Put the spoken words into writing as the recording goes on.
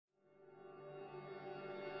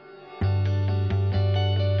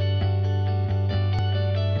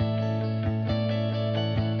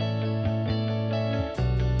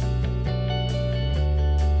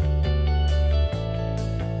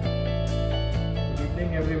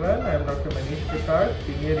evening everyone. I am Dr. Manish Prakash,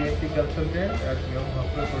 Senior ENT Consultant at Mayom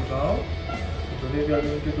Hospital, Gurgaon. Today we are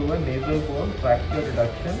going to do a nasal bone fracture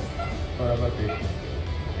reduction for our patient.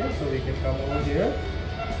 Okay, so we can come over here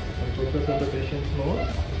and focus on the patient's nose.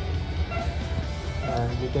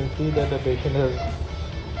 And you can see that the patient has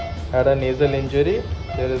had a nasal injury.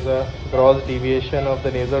 There is a gross deviation of the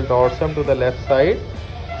nasal dorsum to the left side,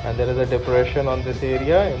 and there is a depression on this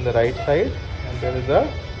area in the right side, and there is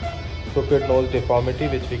a crooked nose deformity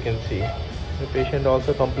which we can see. The patient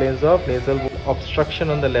also complains of nasal obstruction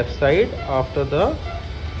on the left side after the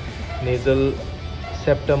nasal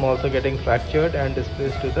septum also getting fractured and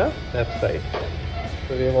displaced to the left side.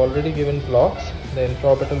 So we have already given blocks, the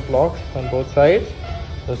infraorbital blocks on both sides,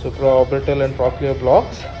 the supraorbital and trochlear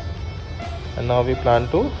blocks, and now we plan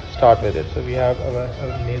to start with it. So we have our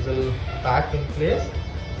nasal pack in place.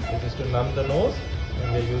 This is to numb the nose,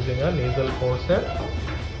 and we are using a nasal forceps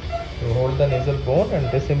to hold the nasal bone and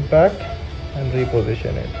disimpact and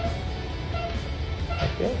reposition it.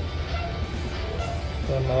 Okay.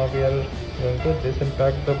 So now we are going to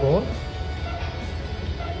disimpact the bone.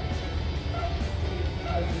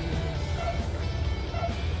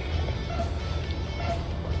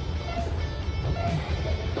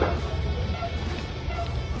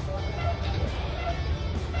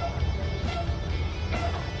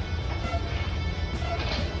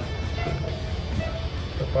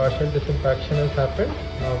 Partial disimpaction has happened.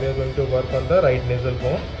 Now we are going to work on the right nasal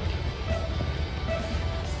bone.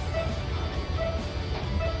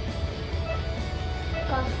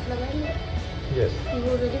 Yes.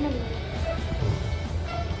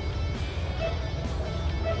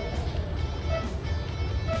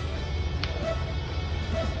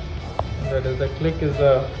 That is, the click is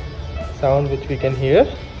the sound which we can hear,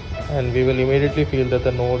 and we will immediately feel that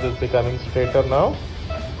the nose is becoming straighter now.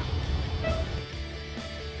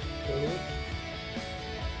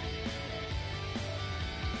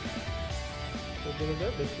 There is a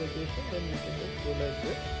dislocation, then we can just go like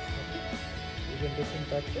this. You can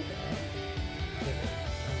disimpact it and get it.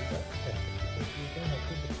 So you can have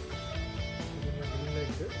to do. When you are doing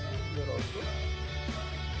like this, you are also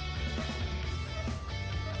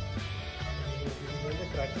giving the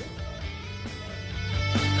cracking.